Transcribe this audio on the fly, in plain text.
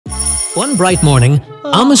One bright morning,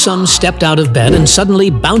 AumSum stepped out of bed and suddenly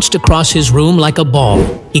bounced across his room like a ball.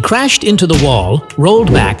 He crashed into the wall,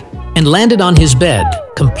 rolled back, and landed on his bed,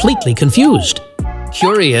 completely confused.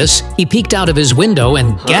 Curious, he peeked out of his window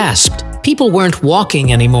and gasped. People weren't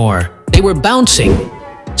walking anymore. They were bouncing.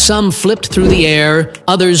 Some flipped through the air,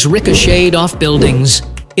 others ricocheted off buildings.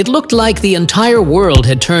 It looked like the entire world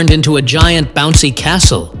had turned into a giant bouncy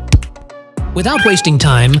castle. Without wasting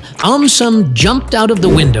time, AumSum jumped out of the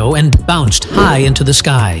window and bounced high into the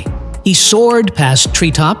sky. He soared past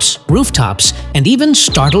treetops, rooftops, and even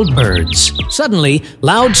startled birds. Suddenly,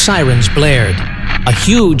 loud sirens blared. A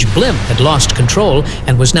huge blimp had lost control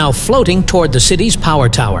and was now floating toward the city's power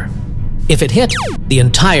tower. If it hit, the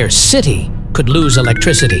entire city could lose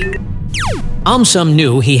electricity. AumSum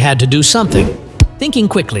knew he had to do something. Thinking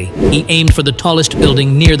quickly, he aimed for the tallest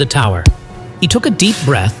building near the tower. He took a deep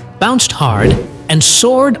breath, bounced hard, and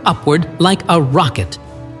soared upward like a rocket.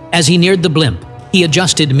 As he neared the blimp, he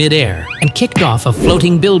adjusted mid-air and kicked off a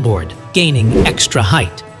floating billboard, gaining extra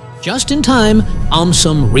height. Just in time,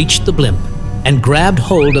 AumSum reached the blimp and grabbed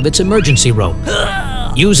hold of its emergency rope.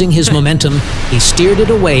 Using his momentum, he steered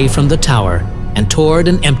it away from the tower and toward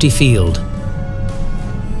an empty field.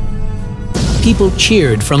 People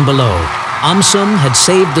cheered from below. AumSum had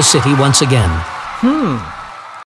saved the city once again.